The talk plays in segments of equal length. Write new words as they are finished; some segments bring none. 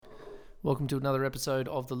Welcome to another episode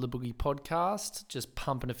of the Boogie podcast. Just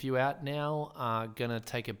pumping a few out now. Gonna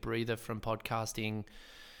take a breather from podcasting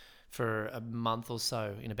for a month or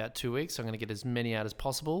so in about 2 weeks. So I'm gonna get as many out as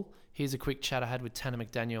possible. Here's a quick chat I had with Tanner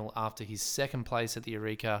McDaniel after his second place at the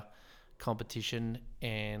Eureka competition,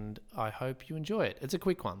 and I hope you enjoy it. It's a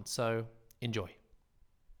quick one, so enjoy.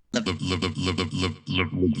 How's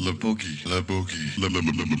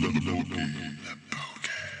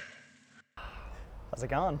it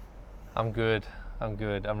going? I'm good. I'm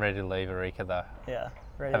ready to leave Eureka though. Yeah,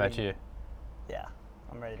 ready. How about you? Yeah,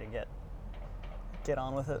 I'm ready to get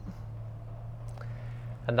on with it.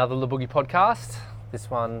 Another Boogie podcast. This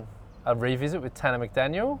one, a revisit with Tanner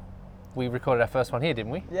McDaniel. We recorded our first one here,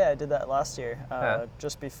 didn't we? Yeah, I did that last year,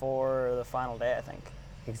 just before the final day, I think.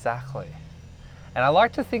 Exactly. And I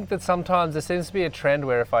like to think that sometimes there seems to be a trend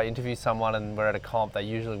where if I interview someone and we're at a comp, they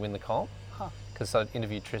usually win the comp. Because I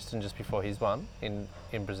interviewed Tristan just before his one in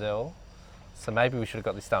Brazil. So maybe we should have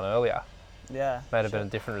got this done earlier. Yeah. Might have been a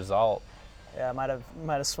different result. Yeah, might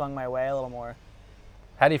have swung my way a little more.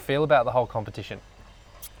 How do you feel about the whole competition?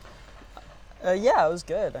 Yeah, it was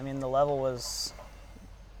good. I mean, the level was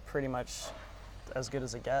pretty much as good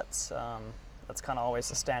as it gets. That's kind of always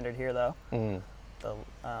the standard here, though. The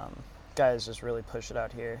guys just really push it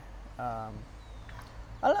out here.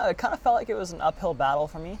 I don't know, it kind of felt like it was an uphill battle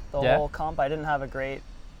for me, the whole comp. I didn't have a great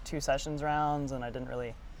 2 sessions rounds, and I didn't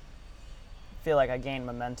really feel like I gained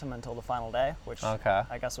momentum until the final day, which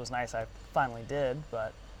I guess was nice. I finally did,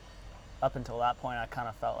 but up until that point, I kind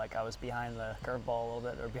of felt like I was behind the curveball a little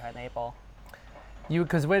bit, or behind the 8 ball.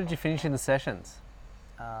 Because where did you finish in the sessions?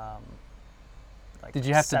 Did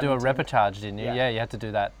you have 17. to do a repechage, didn't you? Yeah, you had to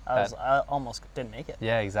do that. I almost didn't make it.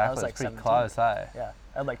 Yeah, exactly. I was it's pretty 17. close, eh? Yeah,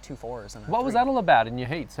 I had like 2 4s. And what was that all about in your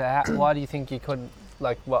heat? So why do you think you couldn't,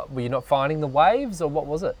 what, were you not finding the waves, or what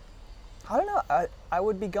was it? I don't know. I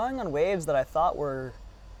would be going on waves that I thought were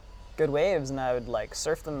good waves, and I would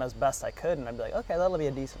surf them as best I could, and I'd be like, okay, that'll be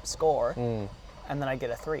a decent score. And then I'd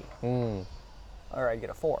get a 3. Or I'd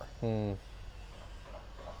get a 4.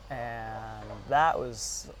 And that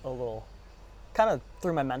was a little, kind of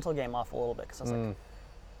threw my mental game off a little bit, because I was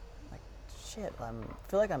like, shit, I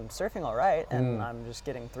feel like I'm surfing all right, and I'm just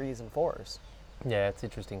getting 3s and 4s. Yeah, it's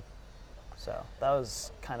interesting. So that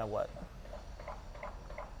was kind of what,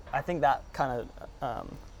 I think that kind of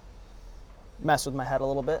messed with my head a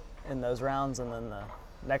little bit in those rounds, and then the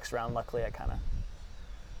next round, luckily, I kind of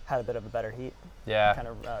had a bit of a better heat. Yeah. Kind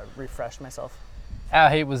of refreshed myself. Our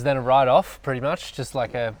heat was then a write-off, pretty much, just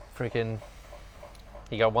like a freaking,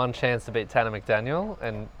 you got one chance to beat Tanner McDaniel,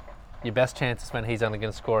 and your best chance is when he's only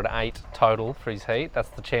going to score an 8 total for his heat. That's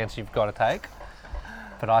the chance you've got to take.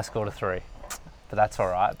 But I scored a 3. But that's all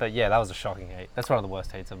right. But yeah, that was a shocking heat. That's one of the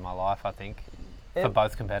worst heats of my life, I think, for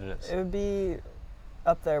both competitors. It would be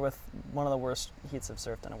up there with one of the worst heats I've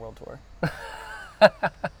surfed in a world tour.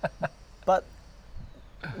 But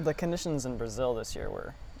the conditions in Brazil this year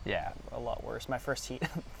were a lot worse. My first heat,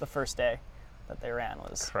 the first day that they ran,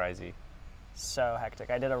 was crazy. So hectic.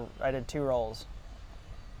 I did 2 rolls,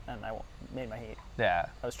 and I made my heat. Yeah,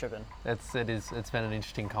 I was tripping. It's been an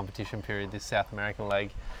interesting competition period, this South American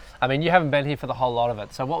leg. I mean, you haven't been here for the whole lot of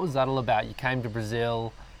it. So what was that all about? You came to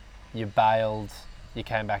Brazil, you bailed, you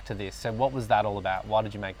came back to this. So what was that all about? Why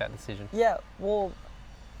did you make that decision? Yeah, well,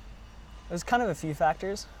 there's kind of a few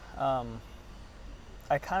factors. I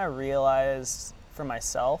kind of realized for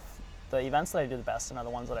myself, the events that I do the best in are the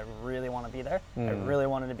ones that I really want to be there. I really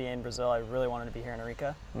wanted to be in Brazil. I really wanted to be here in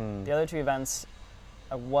Eureka. The other 2 events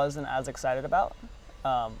I wasn't as excited about.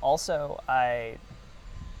 Also, I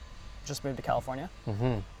just moved to California.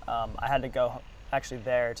 I had to go actually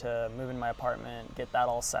there to move in my apartment, get that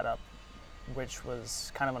all set up, which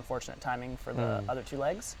was kind of unfortunate timing for the other 2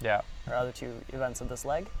 legs. Yeah. Or other 2 events of this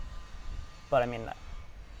leg. But I mean,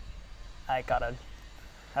 at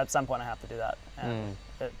some point I have to do that, and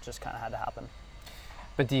it just kind of had to happen.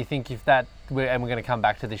 But do you think if that, and we're going to come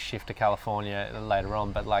back to this shift to California later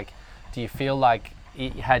on, but do you feel like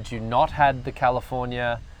had you not had the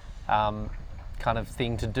California kind of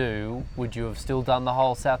thing to do, would you have still done the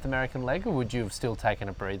whole South American leg, or would you have still taken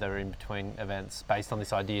a breather in between events based on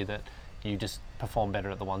this idea that you just perform better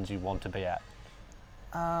at the ones you want to be at?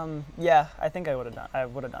 Yeah, I think I would have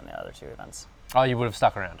done the other 2 events. Oh, you would have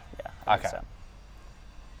stuck around? Yeah. I think so.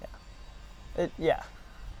 Yeah.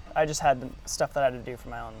 I just had stuff that I had to do for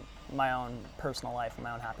my own personal life and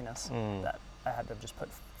my own happiness that I had to just put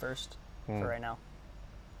first for right now.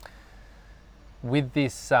 With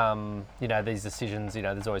this, these decisions,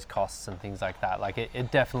 there's always costs and things like that.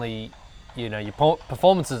 It definitely your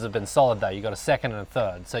performances have been solid though. You got a second and a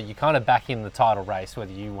third, so you're kind of back in the title race,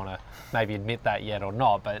 whether you want to maybe admit that yet or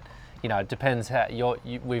not. But it depends how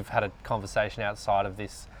we've had a conversation outside of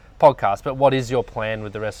this podcast. But what is your plan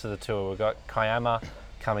with the rest of the tour? We've got Kiama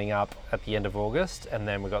coming up at the end of August, and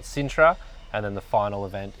then we've got Sintra, and then the final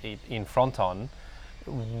event in Fronton.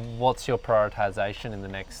 What's your prioritization in the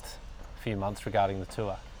next few months regarding the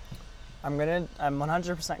tour? I'm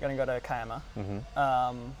 100% gonna go to Kiama.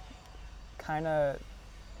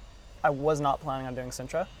 I was not planning on doing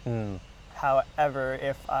Sintra. However,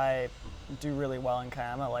 if I do really well in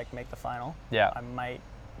Kiama, like make the final, I might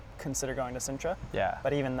consider going to Sintra. Yeah.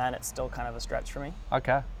 But even then, it's still kind of a stretch for me.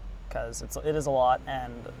 Okay. Because it is a lot,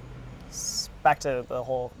 and back to the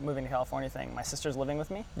whole moving to California thing. My sister's living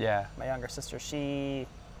with me. Yeah. My younger sister,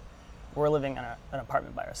 we're living in an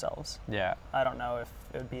apartment by ourselves. Yeah. I don't know if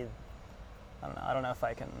it would be. I don't know if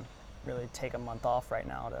I can really take a month off right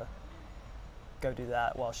now to go do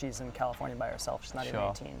that while she's in California by herself. She's not even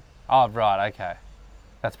 18. Oh, right, okay.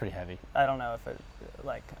 That's pretty heavy. I don't know if it,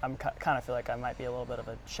 I'm kind of feel like I might be a little bit of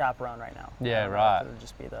a chaperone right now. Yeah, right. It would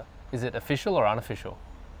just be Is it official or unofficial?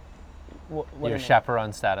 What Your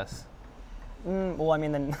chaperone status? Well, I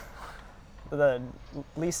mean, the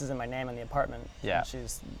lease is in my name in the apartment. Yeah. And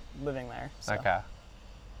she's living there. So okay.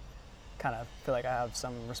 Kind of feel like I have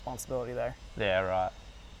some responsibility there. Yeah, right.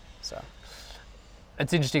 So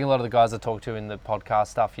it's interesting. A lot of the guys I talk to in the podcast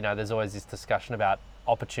stuff, there's always this discussion about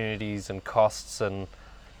opportunities and costs, and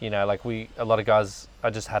a lot of guys.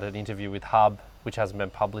 I just had an interview with Hub, which hasn't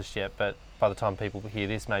been published yet, but by the time people hear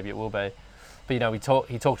this, maybe it will be. But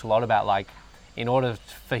he talked a lot about, like, in order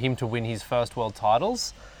for him to win his first world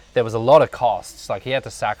titles, there was a lot of costs. Like, he had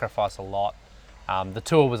to sacrifice a lot. The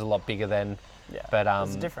tour was a lot bigger then. Yeah, but it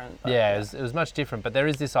was different. Yeah, it was much different. But there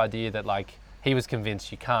is this idea that, like, he was convinced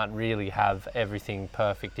you can't really have everything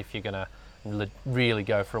perfect if you're going to really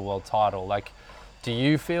go for a world title. Like, do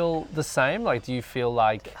you feel the same? Like, do you feel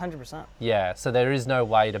like... 100%. Yeah, so there is no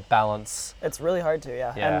way to balance... It's really hard to,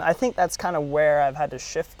 yeah. And I think that's kind of where I've had to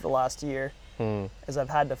shift the last year, is I've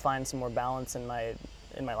had to find some more balance in my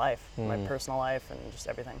life, my personal life, and just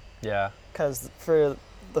everything. Yeah. Because for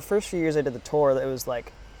the first few years I did the tour, it was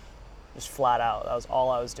like just flat out. That was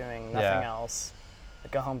all I was doing, nothing else.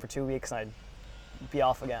 I'd go home for 2 weeks and I'd be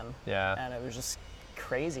off again. Yeah. And it was just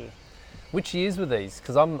crazy. Which years were these?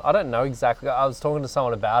 Because I don't know exactly. I was talking to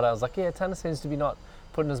someone about it. I was like, yeah, Tanner seems to be not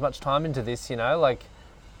putting as much time into this, like,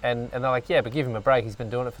 and they're like, yeah, but give him a break. He's been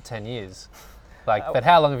doing it for 10 years. Like, but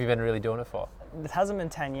how long have you been really doing it for? It hasn't been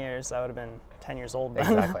 10 years. I would have been 10 years old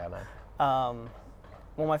then. Exactly, I know.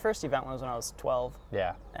 Well, my first event was when I was 12.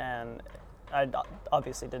 Yeah. And I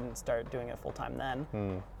obviously didn't start doing it full time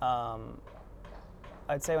then.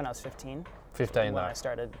 I'd say when I was 15. 15, when I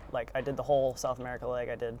started, like, I did the whole South America leg.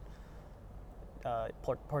 I did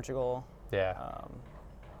Portugal. Yeah.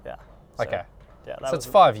 Yeah. So, okay. Yeah. So it's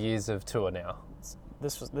 5 years of tour now.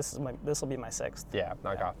 This will be my 6th. Yeah.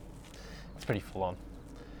 Okay. Yeah. It's pretty full on.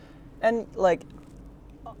 And, like,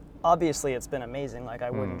 obviously it's been amazing. Like, I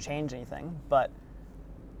wouldn't change anything, but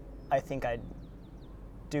I think I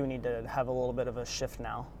do need to have a little bit of a shift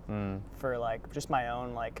now for, like, just my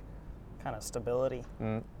own, like, kind of stability.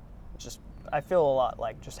 Just, I feel a lot,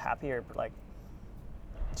 like, just happier, like,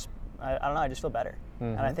 just, I don't know, I just feel better.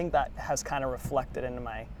 And I think that has kind of reflected into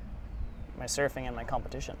my surfing and my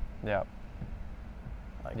competition. Yeah.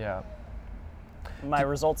 Like, yeah. My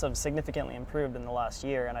results have significantly improved in the last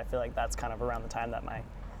year, and I feel like that's kind of around the time that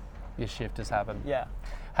your shift has happened. Yeah.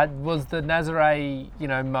 Was the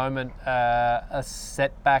Nazare, moment a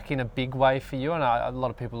setback in a big way for you? And a lot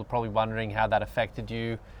of people are probably wondering how that affected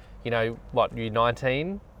you. What, you're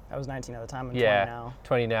 19? I was 19 at the time. I'm 20 now.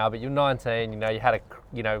 20 now, but you're 19. You had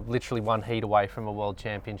literally one heat away from a world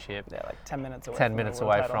championship. Yeah, like 10 minutes away. 10 minutes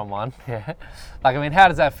away from one. Yeah. Like, I mean, how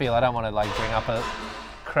does that feel? I don't want to, like, bring up a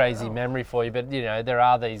crazy memory for you, but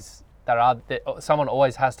someone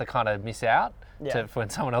always has to kind of miss out when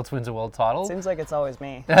someone else wins a world title. Seems like it's always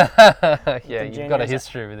me. Yeah, you've got a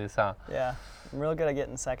history with this, huh? Yeah, I'm real good at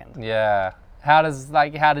getting second. Yeah. How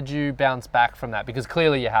did you bounce back from that? Because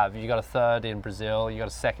clearly you have. You got a third in Brazil, you got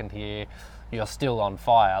a second here, you're still on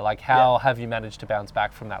fire. Like, how have you managed to bounce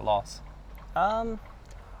back from that loss? I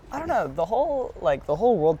don't know. The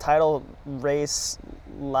whole world title race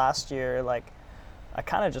last year, like, I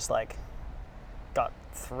kind of just, like, got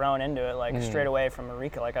thrown into it, like, straight away from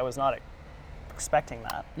Marika. Like, I was not expecting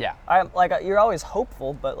that. Yeah. You're always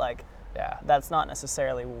hopeful, but, like, that's not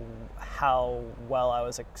necessarily how well I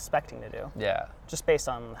was expecting to do. Yeah. Just based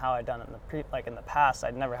on how I'd done it in the past,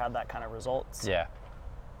 I'd never had that kind of results. Yeah.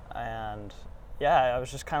 And I was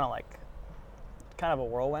just kind of a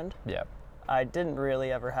whirlwind. Yeah. I didn't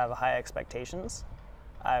really ever have high expectations.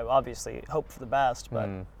 I obviously hoped for the best, but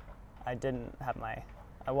I didn't have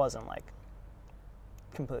I wasn't like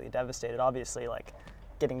completely devastated. Obviously, like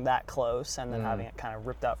getting that close and then having it kind of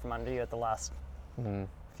ripped out from under you at the last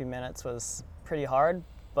few minutes was pretty hard,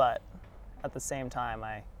 but at the same time,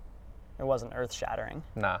 it wasn't earth-shattering.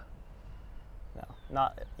 Nah. No,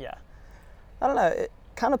 not, yeah. I don't know, it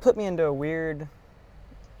kind of put me into a weird,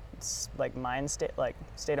 like,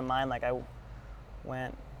 state of mind. Like, I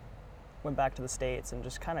went back to the States and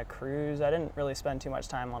just kind of cruised. I didn't really spend too much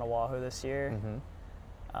time on Oahu this year.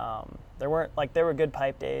 There were good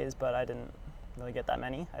pipe days, but I didn't really get that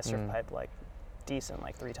many. I surf piped like decent,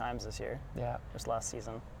 like 3 times this year. Yeah. Just last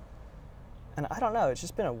season. And I don't know, it's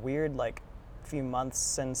just been a weird like few months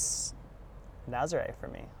since Nazare for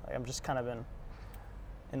me. Like I've just kind of been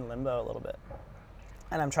in limbo a little bit.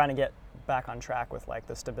 And I'm trying to get back on track with like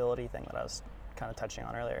the stability thing that I was kind of touching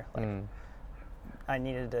on earlier. Like I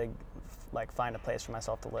needed to like find a place for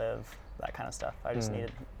myself to live, that kind of stuff. I just need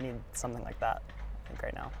something like that, I think,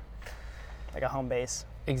 right now. Like a home base.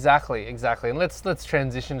 Exactly. And let's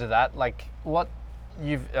transition to that. Like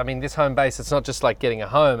this home base, it's not just like getting a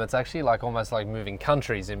home, it's actually like almost like moving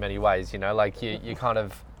countries in many ways, you know, like you're kind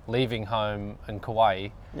of leaving home in Kauai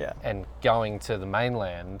and going to the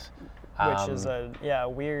mainland. Which is a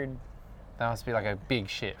weird... That must be like a big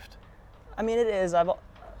shift. I mean, it is. I've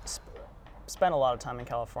spent a lot of time in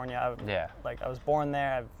California. I was born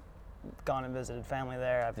there. I've gone and visited family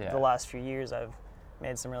there. The last few years, I've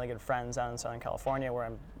made some really good friends out in Southern California where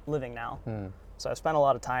I'm living now. So I've spent a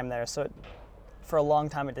lot of time there. So for a long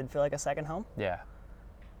time, it did feel like a second home. Yeah.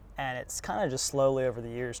 And it's kind of just slowly over the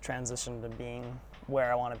years transitioned to being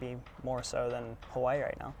where I want to be more so than Hawaii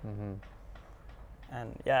right now.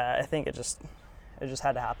 And yeah, I think it just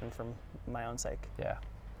had to happen for my own sake. Yeah.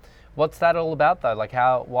 What's that all about though? Like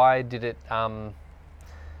why did it, why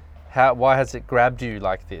has it grabbed you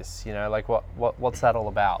like this? You know, like what's that all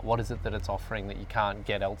about? What is it that it's offering that you can't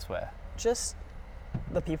get elsewhere? Just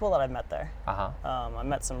the people that I've met there. I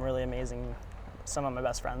met some really amazing, some of my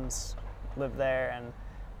best friends live there, and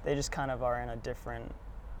they just kind of are in a different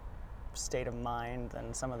state of mind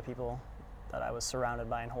than some of the people that I was surrounded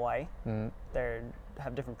by in Hawaii. They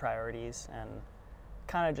have different priorities and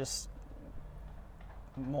kind of just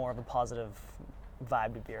more of a positive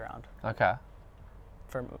vibe to be around. Okay.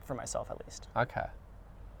 For myself, at least. Okay.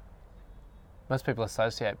 Most people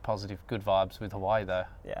associate positive, good vibes with Hawaii, though.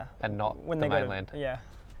 Yeah. And not the mainland.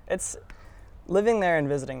 It's living there and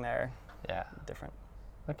visiting there. Yeah. Different.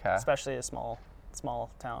 Okay. Especially a small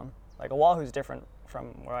town. Like Oahu's different from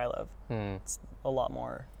where I live. It's a lot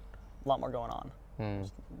more going on.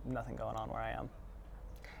 There's nothing going on where I am.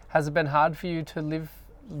 Has it been hard for you to live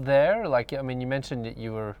there? Like, I mean, you mentioned that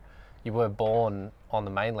you were born on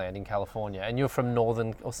the mainland in California, and you're from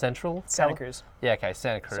northern or central? Santa Cruz. Yeah, okay,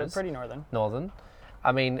 Santa Cruz. So pretty northern. Northern.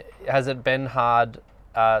 I mean, has it been hard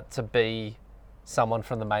to be someone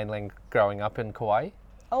from the mainland growing up in Kauai?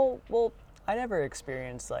 Oh, well, I never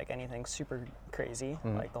experienced like anything super crazy,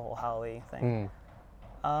 like the whole Haole thing.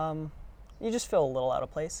 You just feel a little out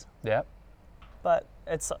of place. Yep. But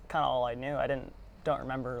it's kind of all I knew. I don't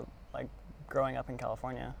remember like growing up in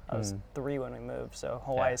California. I was 3 when we moved, so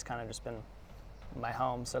Hawaii's kind of just been my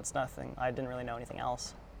home. So it's nothing. I didn't really know anything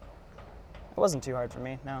else. It wasn't too hard for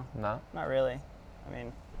me. No. No. Not really. I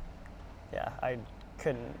mean, yeah, I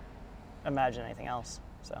couldn't imagine anything else.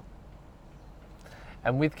 So.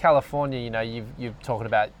 And with California, you know, you've talked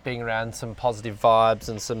about being around some positive vibes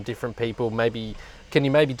and some different people. Can you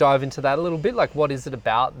maybe dive into that a little bit? Like, what is it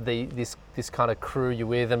about this kind of crew you're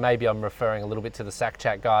with? And maybe I'm referring a little bit to the Sack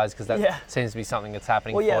Chat guys, because that seems to be something that's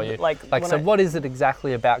happening for you. What is it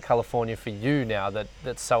exactly about California for you now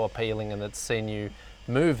that's so appealing and that's seen you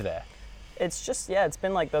move there? It's just, it's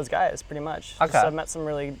been like those guys pretty much. Okay. I've met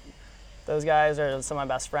those guys are some of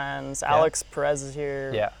my best friends. Alex Perez is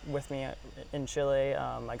here with me in Chile.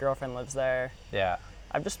 My girlfriend lives there. Yeah.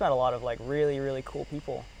 I've just met a lot of like really, really cool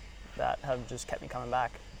people that have just kept me coming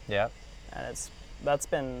back. Yeah. And that's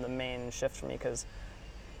been the main shift for me, because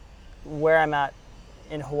where I'm at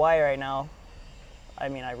in Hawaii right now, I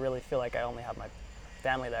mean, I really feel like I only have my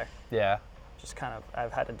family there. Yeah. Just kind of,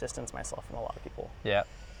 I've had to distance myself from a lot of people. Yeah.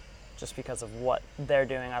 Just because of what they're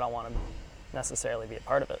doing, I don't want to necessarily be a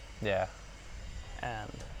part of it. Yeah.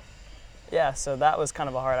 And yeah, so that was kind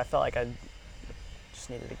of hard. I felt like I just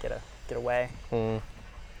needed to get away.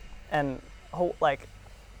 And like,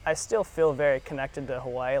 I still feel very connected to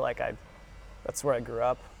Hawaii. Like that's where I grew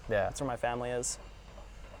up. Yeah. That's where my family is.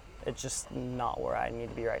 It's just not where I need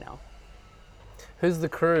to be right now. Who's the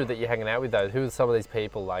crew that you're hanging out with though? Who are some of these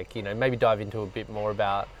people? Like, you know, maybe dive into a bit more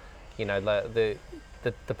about, you know,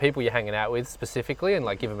 the people you're hanging out with specifically, and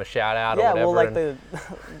like give them a shout out or Yeah, whatever? well,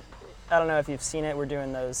 like I don't know if you've seen it. We're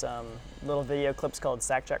doing those little video clips called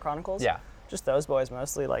Sack Check Chronicles. Yeah. Just those boys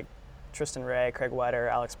mostly, like Tristan Ray, Craig Whiter,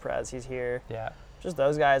 Alex Perez. He's here. Yeah. Just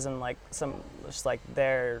those guys and like just like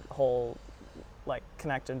their whole like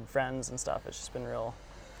connected friends and stuff. It's just been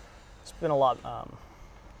it's been a lot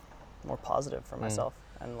more positive for myself,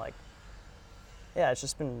 and like, yeah, it's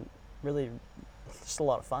just been really just a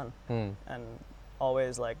lot of fun, and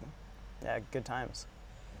always like, yeah, good times.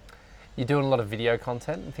 You're doing a lot of video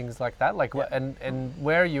content and things like that, like, and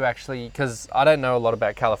where are you actually? Because I don't know a lot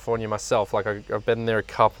about California myself. Like, I've been there a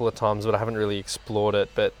couple of times, but I haven't really explored it.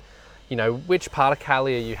 But you know, which part of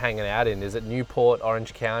Cali are you hanging out in? Is it Newport,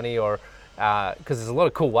 Orange County, or because there's a lot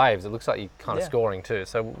of cool waves? It looks like you're kind of scoring too.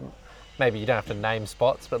 So maybe you don't have to name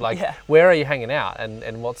spots, but like, where are you hanging out,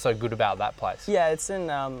 and what's so good about that place? Yeah, it's in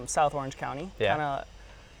South Orange County. Yeah. Kinda,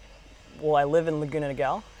 well, I live in Laguna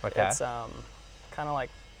Niguel. Okay. It's kind of like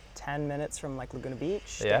 10 minutes from like Laguna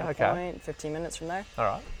Beach. Yeah. Okay. Point, 15 minutes from there.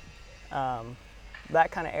 All right.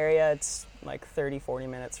 That kind of area. It's like 30, 40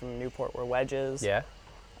 minutes from Newport, where Wedge is. Yeah.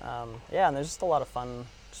 Yeah, and there's just a lot of fun,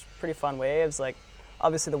 just pretty fun waves. Like,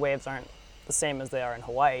 obviously the waves aren't the same as they are in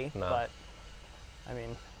Hawaii, but I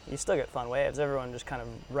mean, you still get fun waves. Everyone just kind of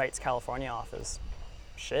writes California off as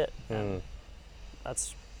shit. And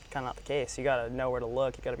that's kind of not the case. You got to know where to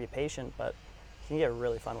look. You got to be patient, but you can get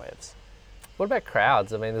really fun waves. What about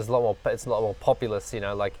crowds? I mean, there's a lot more. It's a lot more populous. You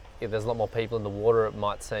know, like if there's a lot more people in the water, it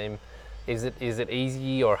might seem. Is it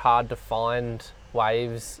easy or hard to find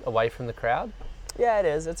waves away from the crowd? Yeah, it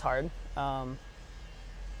is. It's hard.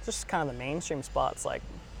 Just kind of the mainstream spots, like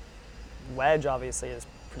Wedge, obviously, is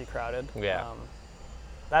pretty crowded. Yeah.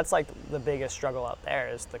 That's like the biggest struggle out there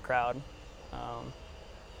is the crowd.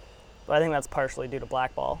 But I think that's partially due to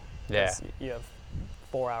blackball. Yeah. You have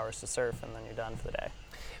 4 hours to surf and then you're done for the day.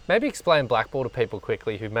 Maybe explain blackball to people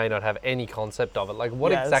quickly who may not have any concept of it. Like,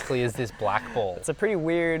 what exactly is this blackball? It's a pretty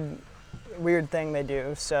weird thing they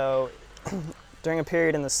do. So during a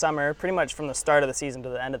period in the summer, pretty much from the start of the season to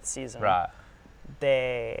the end of the season, Right.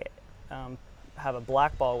 they have a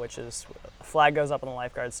blackball, which is a flag goes up on the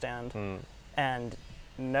lifeguard stand, and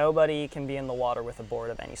nobody can be in the water with a board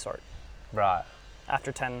of any sort. Right.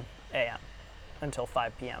 After 10 a.m. until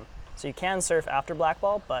 5 p.m. So you can surf after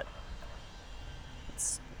blackball, but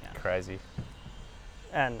it's crazy.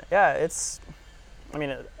 And yeah, I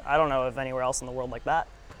mean, I don't know of anywhere else in the world like that.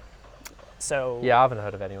 So yeah, I haven't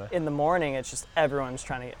heard of anywhere. In the morning, it's just everyone's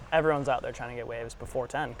out there trying to get waves before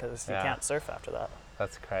 10 because you can't surf after that.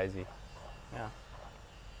 That's crazy. Yeah.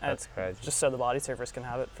 And that's crazy. Just so the body surfers can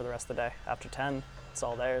have it for the rest of the day. After 10, it's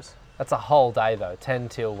all theirs. That's a whole day though. 10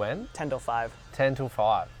 till when? 10 till 5. 10 till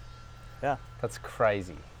 5. Yeah. That's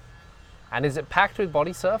crazy. And is it packed with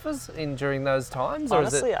body surfers during those times?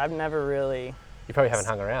 Honestly, or is I've never really... You probably haven't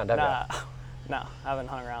hung around, have you? No, I haven't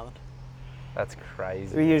hung around. That's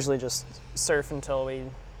crazy. We usually just surf until we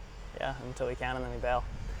can, and then we bail.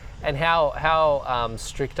 And how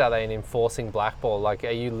strict are they in enforcing blackball? Like,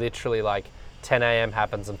 are you literally like 10 a.m.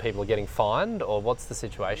 happens and people are getting fined, or what's the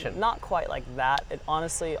situation? Not quite like that. It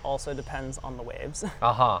honestly also depends on the waves.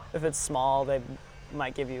 If it's small, they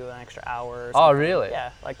might give you an extra hour or something. Oh, really?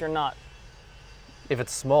 Yeah, like they're not... If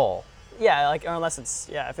it's small? Yeah, like unless it's...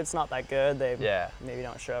 Yeah, if it's not that good, they maybe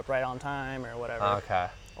don't show up right on time or whatever. Okay.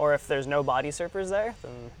 Or if there's no body surfers there,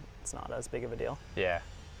 then it's not as big of a deal. Yeah.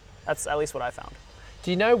 That's at least what I found.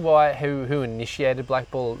 Do you know who initiated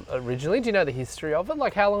blackball originally? Do you know the history of it?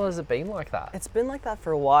 Like, how long has it been like that? It's been like that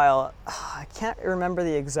for a while. I can't remember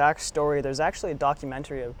the exact story. There's actually a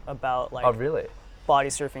documentary about like... Oh, really? Body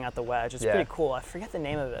surfing at the Wedge. It's pretty cool. I forget the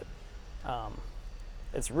name of it.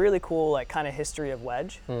 It's really cool, like kind of history of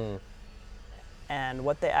Wedge. And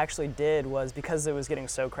what they actually did was, because it was getting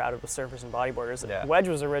so crowded with surfers and bodyboarders, Wedge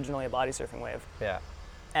was originally a body surfing wave. Yeah.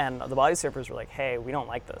 And the body surfers were like, hey, we don't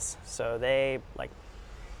like this. So they like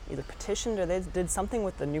either petitioned or they did something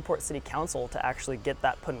with the Newport City Council to actually get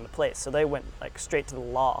that put into place. So they went like straight to the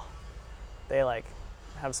law. They like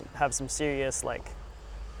have some serious like,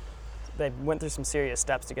 they went through some serious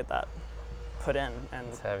steps to get that put in, and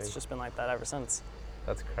it's just been like that ever since.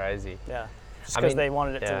 That's crazy. Yeah, just because they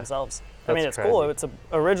wanted it to themselves. I mean, it's crazy. cool. It's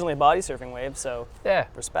originally a body surfing wave, so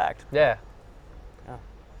respect. Yeah.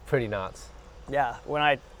 Pretty nuts. Yeah, when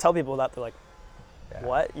I tell people that, they're like,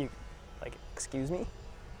 what? You, like, excuse me?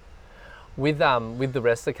 With the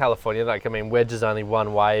rest of California, like, I mean, Wedge is only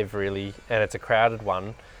one wave really, and it's a crowded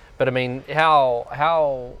one. But I mean,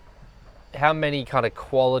 how many kind of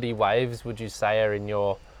quality waves would you say are in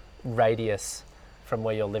your radius from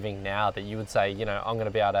where you're living now that you would say, you know, I'm going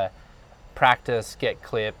to be able to practice, get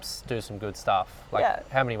clips, do some good stuff. Like, Yeah.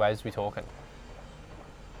 how many waves are we talking?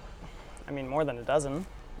 I mean, more than a dozen.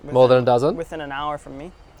 More than a dozen? Within an hour from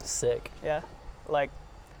me. Sick. Yeah. Like,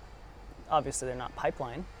 obviously they're not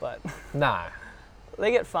pipeline, but No. they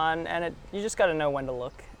get fun, and you just got to know when to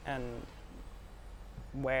look and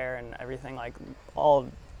where and everything. Like,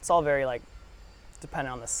 it's all very, like,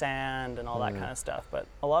 dependent on the sand and all that kind of stuff. But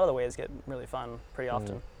a lot of the waves get really fun pretty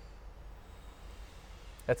often.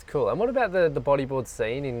 That's cool. And what about the bodyboard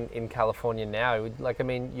scene in California now? Like, I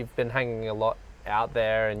mean, you've been hanging a lot out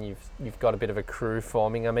there, and you've got a bit of a crew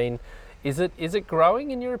forming. I mean, is it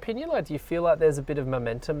growing in your opinion? Like, do you feel like there's a bit of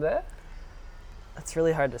momentum there? It's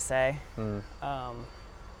really hard to say. I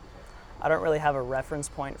don't really have a reference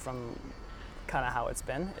point from kind of how it's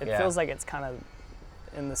been. It feels like it's kind of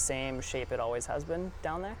in the same shape it always has been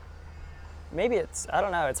down there. Maybe I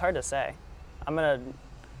don't know, it's hard to say. I'm going to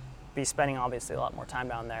be spending obviously a lot more time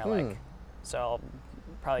down there, like, so I'll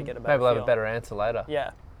probably get a better Maybe we'll have feel. a better answer later.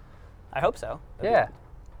 Yeah, I hope so.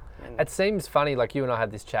 It seems funny, like you and I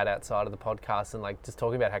had this chat outside of the podcast, and like just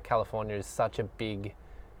talking about how California is such a big,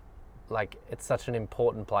 like, it's such an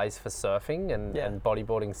important place for surfing, and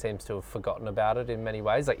bodyboarding seems to have forgotten about it in many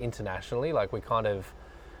ways, like internationally. Like,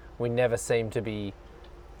 we never seem to be,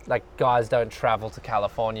 like, guys don't travel to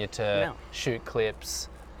California to shoot clips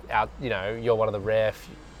out. You know, you're one of the rare,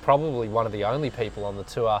 probably one of the only people on the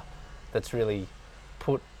tour that's really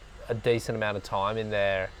put a decent amount of time in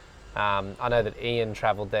there. I know that Ian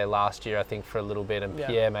travelled there last year, I think, for a little bit, and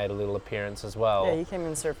Pierre made a little appearance as well. Yeah, he came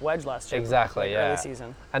and surfed wedge last year. Exactly, early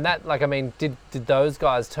season. And that, like, I mean, did those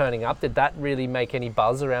guys turning up, did that really make any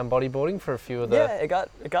buzz around bodyboarding for a few of the... Yeah,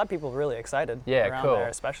 it got people really excited around there,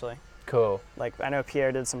 especially. Cool. Like, I know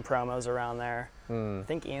Pierre did some promos around there. I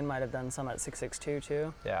think Ian might have done some at 662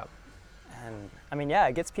 too. Yeah. And, I mean, yeah,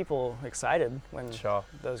 it gets people excited when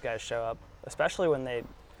those guys show up, especially when they...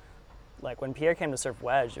 Like, when Pierre came to surf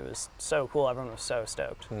wedge, it was so cool. Everyone was so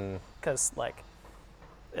stoked because, like,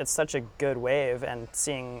 it's such a good wave, and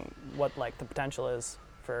seeing what, like, the potential is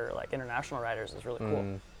for, like, international riders is really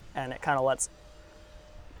cool. And it kind of lets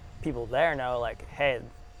people there know, like, hey,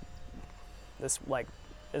 this, like,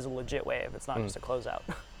 is a legit wave. It's not just a closeout.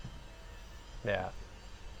 Yeah,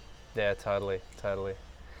 totally.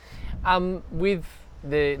 With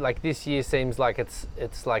the, like, this year seems like it's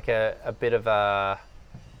like a bit of a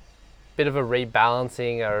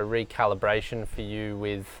rebalancing or a recalibration for you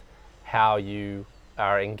with how you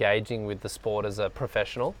are engaging with the sport as a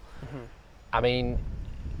professional. I mean,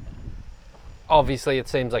 obviously it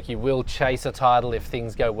seems like you will chase a title if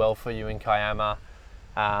things go well for you in Kiama,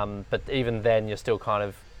 but even then you're still kind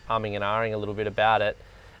of umming and ahhing a little bit about it.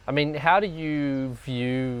 I mean, how do you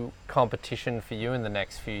view competition for you in the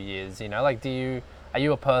next few years? You know, like, are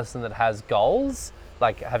you a person that has goals?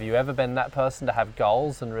 Like, have you ever been that person to have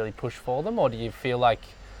goals and really push for them? Or do you feel like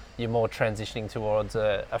you're more transitioning towards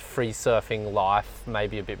a free surfing life,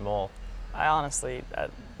 maybe a bit more? I honestly,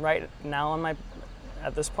 right now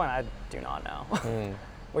at this point, I do not know.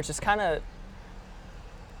 Which is kind of,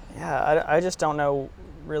 I just don't know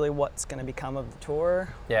really what's going to become of the tour.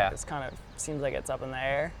 Yeah. It's kind of, seems like it's up in the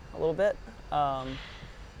air a little bit.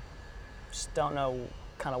 Just don't know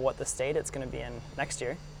kind of what the state it's going to be in next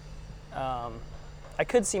year. I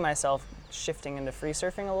could see myself shifting into free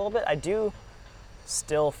surfing a little bit. I do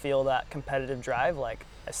still feel that competitive drive. Like,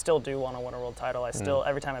 I still do want to win a world title. I still,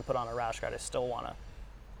 every time I put on a rash guard, I still want to,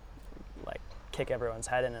 like, kick everyone's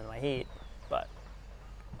head in my heat. But,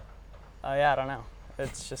 I don't know.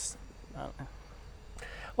 It's just, I don't know.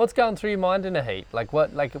 What's going through your mind in a heat? Like,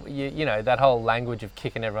 what, like, you know, that whole language of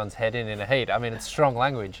kicking everyone's head in a heat. I mean, it's strong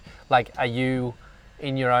language. Like, are you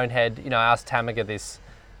in your own head? You know, I asked Tamiga this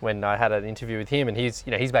when I had an interview with him, and he's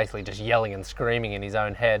basically just yelling and screaming in his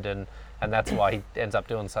own head, and that's why he ends up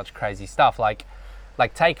doing such crazy stuff. Like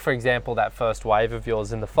take, for example, that first wave of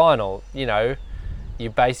yours in the final. You know, you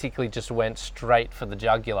basically just went straight for the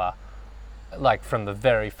jugular, like, from the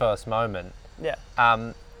very first moment. Yeah.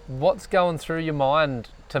 What's going through your mind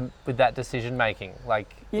with that decision making?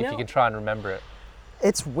 Like, if you can try and remember it.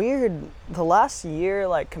 It's weird. The last year,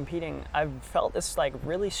 like, competing, I've felt this, like,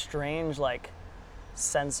 really strange, like,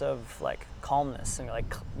 sense of, like, calmness and,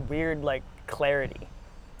 like, weird, like, clarity.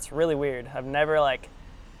 It's really weird. I've never, like,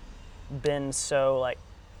 been so, like,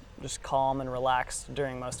 just calm and relaxed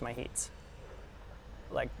during most of my heats.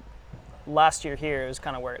 Like, last year here is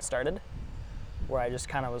kind of where it started, where I just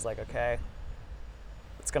kind of was like, okay,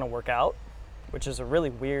 it's gonna work out, which is a really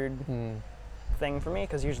weird thing for me,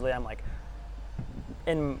 because usually I'm like,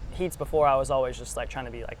 in heats before, I was always just, like, trying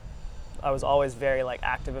to be, like, I was always very, like,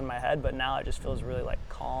 active in my head, but now it just feels really, like,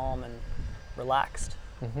 calm and relaxed.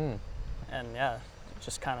 and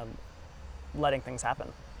just kind of letting things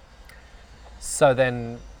happen. So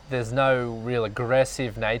then there's no real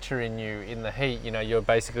aggressive nature in you in the heat. You're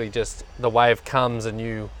basically just, the wave comes and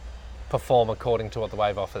you perform according to what the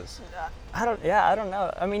wave offers. I don't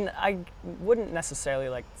know. I mean, I wouldn't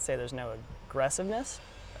necessarily say there's no aggressiveness.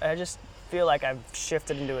 I just feel like I've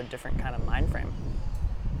shifted into a different kind of mind frame.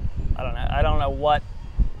 I don't know. I don't know what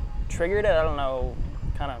triggered it. I don't know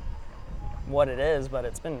kind of what it is, but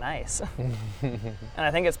it's been nice. And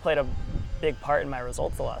I think it's played a big part in my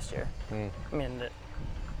results the last year. I mean, it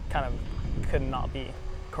kind of could not be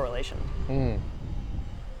correlation.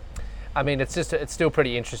 I mean, it's still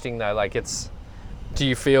pretty interesting though. Do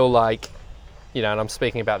you feel like, and I'm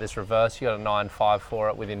speaking about this reverse, you got a 9.5 for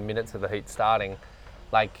it within minutes of the heat starting.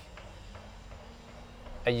 Are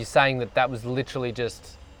you saying that was literally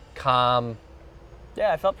just calm?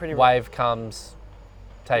 Yeah, I felt pretty. Wave comes,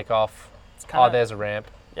 take off. There's a ramp.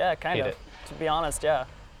 Yeah, kind of. To be honest, yeah.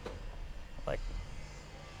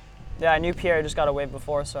 I knew Pierre just got a wave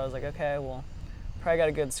before, so I was like, okay, well, probably got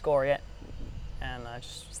a good score yet. And I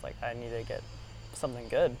just was like, I need to get something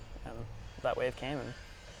good. And that wave came, and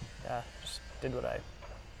just did what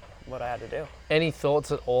I had to do. Any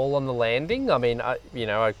thoughts at all on the landing? I mean,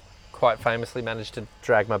 I quite famously managed to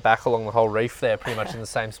drag my back along the whole reef there, pretty much in the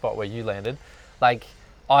same spot where you landed.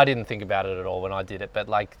 I didn't think about it at all when I did it, but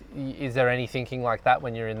is there any thinking like that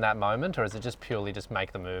when you're in that moment, or is it just purely just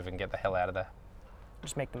make the move and get the hell out of there?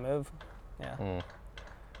 Just make the move. Yeah.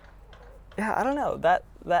 Yeah, I don't know. That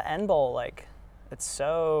end bowl, it's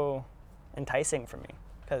so enticing for me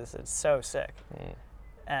because it's so sick.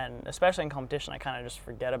 And especially in competition, I kind of just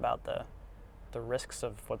forget about the risks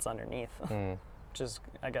of what's underneath, which is,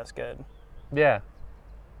 I guess, good. Yeah.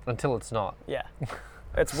 Until it's not. Yeah.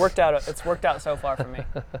 It's worked out so far for me.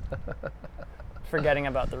 Forgetting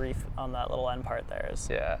about the reef on that little end part there is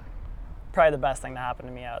probably the best thing to happen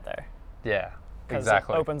to me out there. Yeah.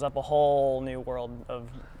 Exactly. It opens up a whole new world of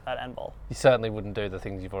that end bowl. You certainly wouldn't do the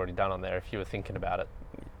things you've already done on there if you were thinking about it.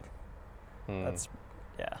 That's,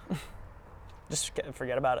 just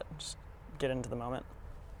forget about it. Just get into the moment.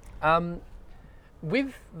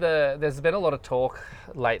 There's been a lot of talk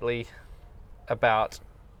lately about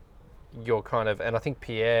your kind of, and I think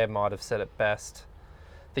Pierre might have said it best,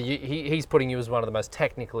 that he's putting you as one of the most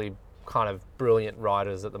technically kind of brilliant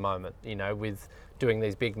riders at the moment, with doing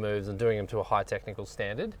these big moves and doing them to a high technical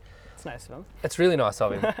standard. It's nice of him. It's really nice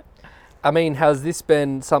of him. I mean, has this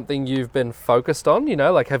been something you've been focused on?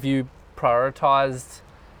 Have you prioritized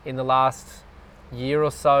in the last year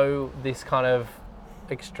or so this kind of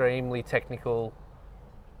extremely technical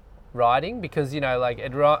riding? Because,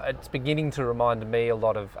 it's beginning to remind me a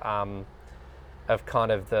lot of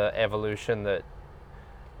kind of the evolution that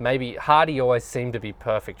maybe Hardy always seemed to be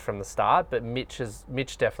perfect from the start, but Mitch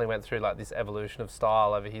definitely went through this evolution of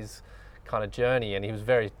style over his kind of journey, and he was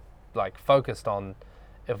very focused on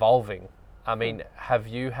evolving. I mean, have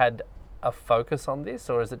you had a focus on this,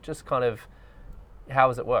 or is it just kind of, how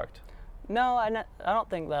has it worked? No, I don't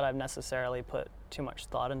think that I've necessarily put too much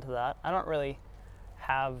thought into that. I don't really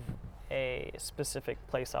have a specific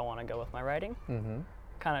place I want to go with my riding.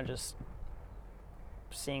 Kind of just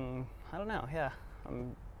seeing, I don't know,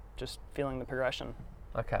 I'm just feeling the progression.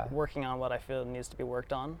 Okay. Working on what I feel needs to be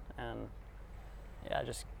worked on, and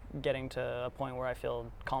just getting to a point where I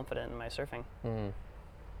feel confident in my surfing.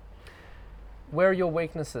 Where are your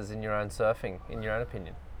weaknesses in your own surfing, in your own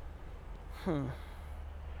opinion?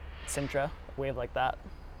 Sintra, a wave like that.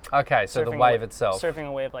 Okay, so the wave itself. Surfing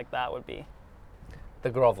a wave like that would be the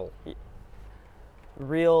grovel.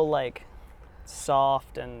 Real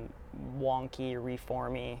soft and wonky,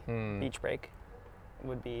 reformy beach break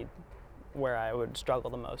would be where I would struggle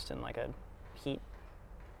the most in a heat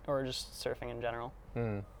or just surfing in general.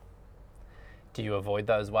 Do you avoid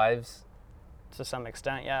those waves? To some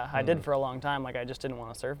extent, yeah. I did for a long time. I just didn't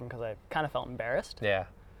want to surf them because I kind of felt embarrassed. Yeah.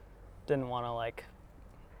 Didn't want to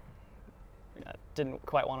didn't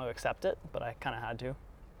quite want to accept it, but I kind of had to.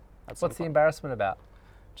 What's the embarrassment about?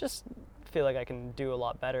 Just feel like I can do a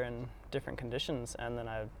lot better in different conditions, and then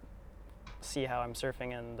I see how I'm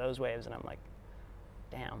surfing in those waves, and I'm like,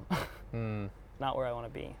 damn, not where I want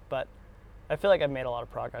to be. But I feel like I've made a lot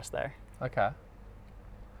of progress there. Okay.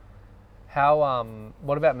 How?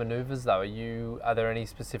 What about maneuvers though? Are there any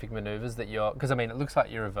specific maneuvers that you're? Because I mean, it looks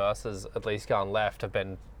like your reverses, at least going left, have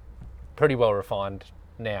been pretty well refined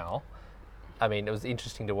now. I mean, it was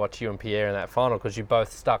interesting to watch you and Pierre in that final because you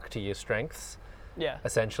both stuck to your strengths. Yeah.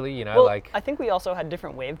 Essentially, well, I think we also had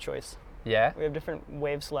different wave choice. Yeah. We have different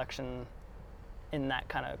wave selection in that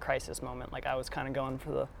kind of crisis moment. I was kind of going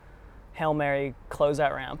for the Hail Mary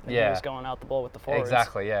closeout ramp, and he was going out the bowl with the forwards.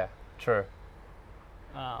 Exactly, yeah. True.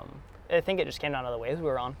 I think it just came down to the waves we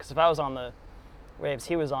were on. Because if I was on the waves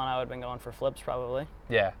he was on, I would have been going for flips probably.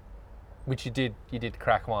 Yeah. Which you did. You did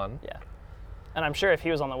crack one. Yeah. And I'm sure if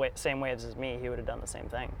he was on the same waves as me, he would have done the same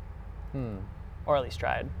thing. Or at least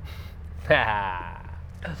tried.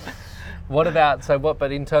 What about,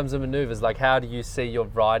 but in terms of maneuvers, like how do you see your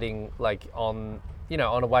riding like on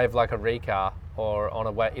a wave like a Rika or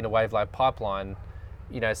in a wave like Pipeline,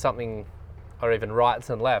 something, or even rights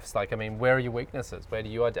and lefts? Like, I mean, where are your weaknesses? Where do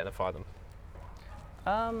you identify them?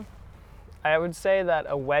 I would say that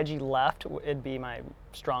a wedgie left would be my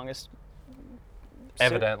strongest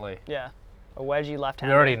Evidently. Yeah. A wedgie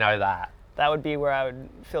left-hander. We already know that. That would be where I would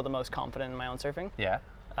feel the most confident in my own surfing. Yeah.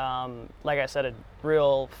 Like I said, a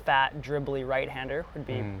real fat, dribbly right-hander would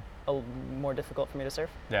be more difficult for me to surf.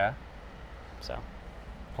 Yeah. So.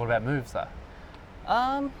 What about moves, though?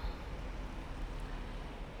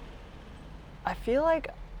 I feel like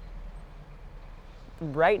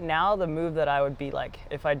right now the move that I would be like,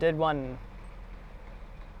 if I did one,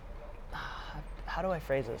 how do I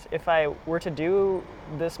phrase this? If I were to do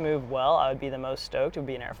this move well, I would be the most stoked. It would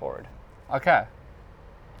be an air forward. Okay.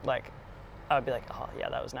 Like, I would be like, oh yeah,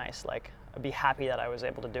 that was nice. Like, I'd be happy that I was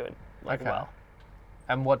able to do it well.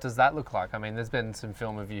 And what does that look like? I mean, there's been some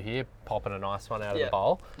film of you here popping a nice one out of the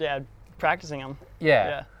bowl. Yeah, practicing them.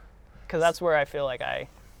 Yeah. Because that's where I feel like I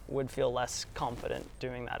would feel less confident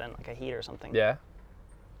doing that in like a heat or something. Yeah.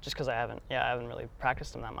 Just because I haven't really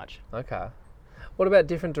practiced them that much. Okay. What about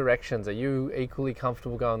different directions? Are you equally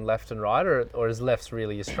comfortable going left and right, or is left's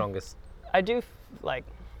really your strongest? I do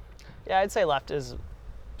I'd say left is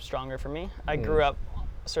stronger for me. I grew up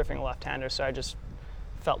surfing a left-hander, so I just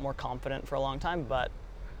felt more confident for a long time, but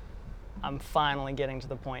I'm finally getting to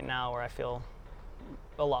the point now where I feel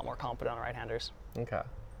a lot more confident on right-handers. Okay.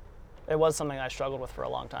 It was something I struggled with for a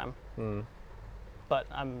long time, but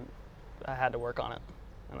I had to work on it,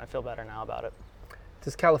 and I feel better now about it.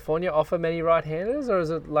 Does California offer many right-handers, or is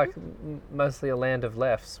it like mostly a land of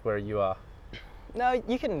lefts where you are? No,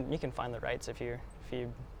 you can find the rights if you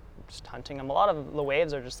just hunting them. A lot of the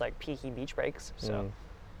waves are just like peaky beach breaks, so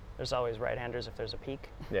there's always right-handers if there's a peak.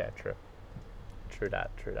 Yeah, true. True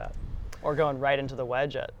that. Or going right into the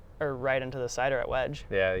wedge or right into the cider at wedge.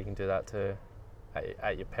 Yeah, you can do that too,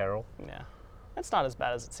 at your peril. Yeah, it's not as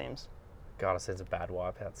bad as it seems. God, I've seen some bad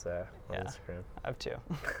wipeouts there on Instagram. I've too.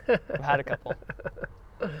 I've had a couple.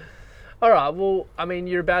 All right, well, I mean,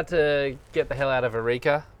 you're about to get the hell out of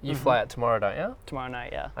Eureka. You fly out tomorrow, don't you? Tomorrow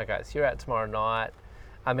night, yeah. Okay, so you're out tomorrow night.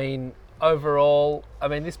 I mean, overall,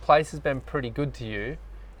 this place has been pretty good to you.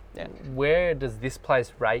 Yeah. Where does this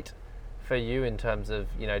place rate for you in terms of,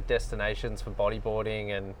 destinations for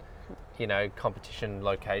bodyboarding and, competition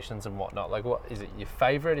locations and whatnot? Like, what is it your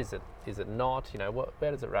favorite? Is it not?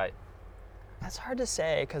 Where does it rate? That's hard to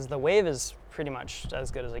say because the wave is pretty much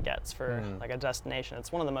as good as it gets for like a destination.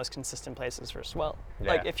 It's one of the most consistent places for swell. Yeah.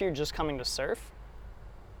 Like if you're just coming to surf,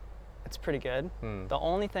 it's pretty good. The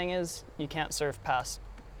only thing is you can't surf past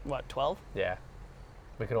 12? Yeah.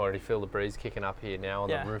 We can already feel the breeze kicking up here now on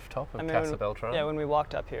the rooftop of Casa Beltran. Yeah, when we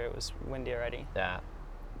walked up here, it was windy already. Yeah.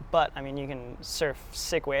 But you can surf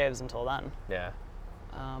sick waves until then. Yeah.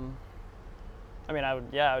 I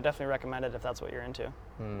would definitely recommend it if that's what you're into.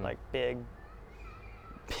 Like big,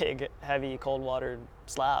 heavy, cold water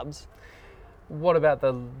slabs. What about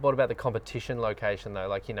the competition location though?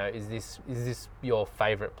 Like, is this your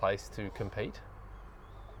favorite place to compete?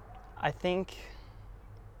 I think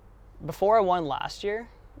before I won last year,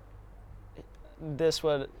 this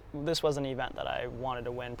was an event that I wanted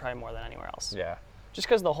to win probably more than anywhere else. Yeah. Just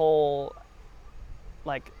because the whole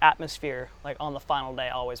atmosphere on the final day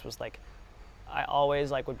always was I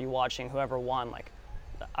always would be watching whoever won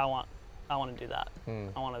I want to do that.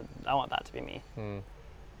 I want that to be me.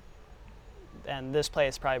 And this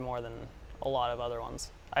place probably more than a lot of other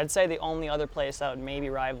ones. I'd say the only other place that would maybe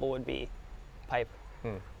rival would be Pipe.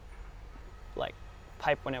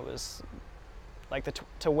 Pipe when it was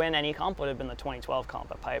to win any comp would have been the 2012 comp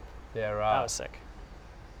at Pipe. Yeah, right. That was sick.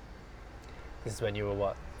 This is when you were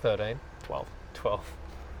what, 13? 12.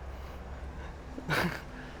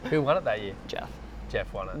 Who won it that year?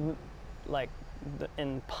 Jeff won it.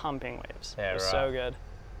 In pumping waves. Yeah, it was right. so good.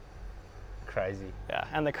 Crazy. Yeah,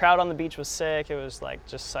 and the crowd on the beach was sick. It was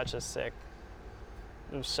just such a sick.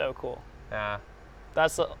 It was so cool. Yeah.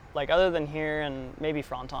 That's other than here and maybe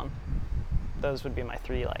Fronton, those would be my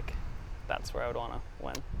three. That's where I would want to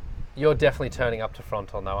win. You're definitely turning up to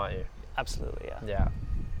Fronton though, aren't you? Absolutely, yeah. Yeah.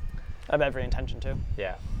 I have every intention to.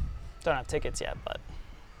 Yeah. Don't have tickets yet, but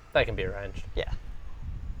they can be arranged. Yeah.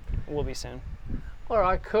 Will be soon. All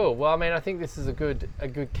right, cool. Well, I mean, I think this is a good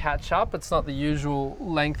catch up. It's not the usual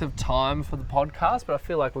length of time for the podcast, but I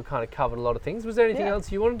feel like we kind of covered a lot of things. Was there anything else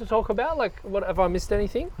you wanted to talk about? Like, what have I missed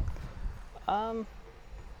anything? Not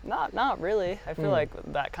really. I feel like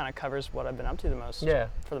that kind of covers what I've been up to the most. Yeah.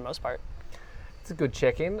 For the most part. It's a good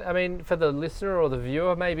check-in. I mean, for the listener or the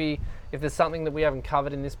viewer, maybe if there's something that we haven't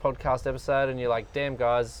covered in this podcast episode and you're like, damn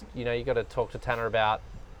guys, you got to talk to Tanner about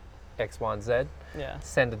X, Y, and Z. Yeah.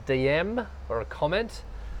 Send a DM or a comment.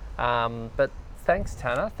 But thanks,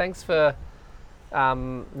 Tanner. Thanks for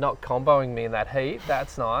not comboing me in that heat.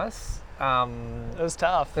 That's nice. It was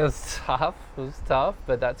tough. It was tough,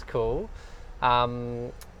 but that's cool.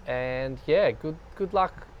 And yeah, good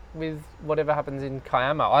luck with whatever happens in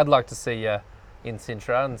Kiama. I'd like to see you in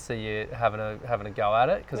Sintra and see you having a go at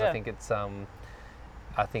it, because I think it's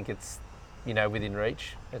within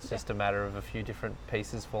reach. It's just a matter of a few different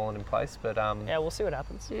pieces falling in place. But yeah, we'll see what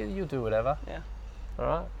happens. Yeah, you'll do whatever. Yeah. All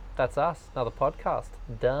right. That's us. Another podcast.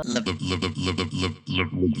 Done. Le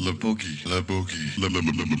Boogie.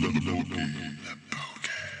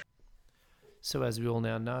 So as we all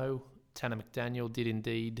now know, Tanner McDaniel did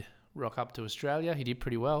indeed rock up to Australia. He did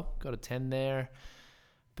pretty well. Got a 10 there.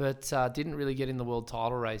 But didn't really get in the world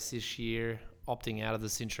title race this year, opting out of the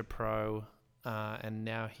Sintra Pro. And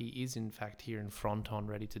now he is, in fact, here in Fronton,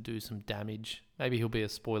 ready to do some damage. Maybe he'll be a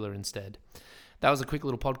spoiler instead. That was a quick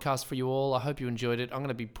little podcast for you all. I hope you enjoyed it. I'm going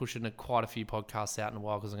to be pushing quite a few podcasts out in a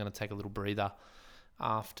while because I'm going to take a little breather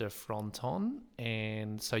after Fronton.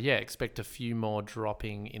 And so, yeah, expect a few more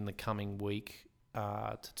dropping in the coming week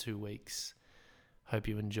to 2 weeks. Hope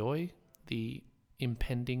you enjoy the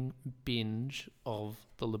impending binge of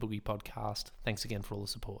the Le Boogie podcast. Thanks again for all the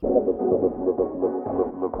support. Le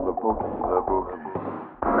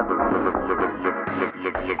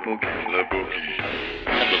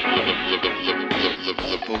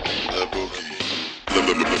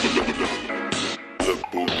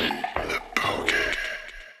Boogie.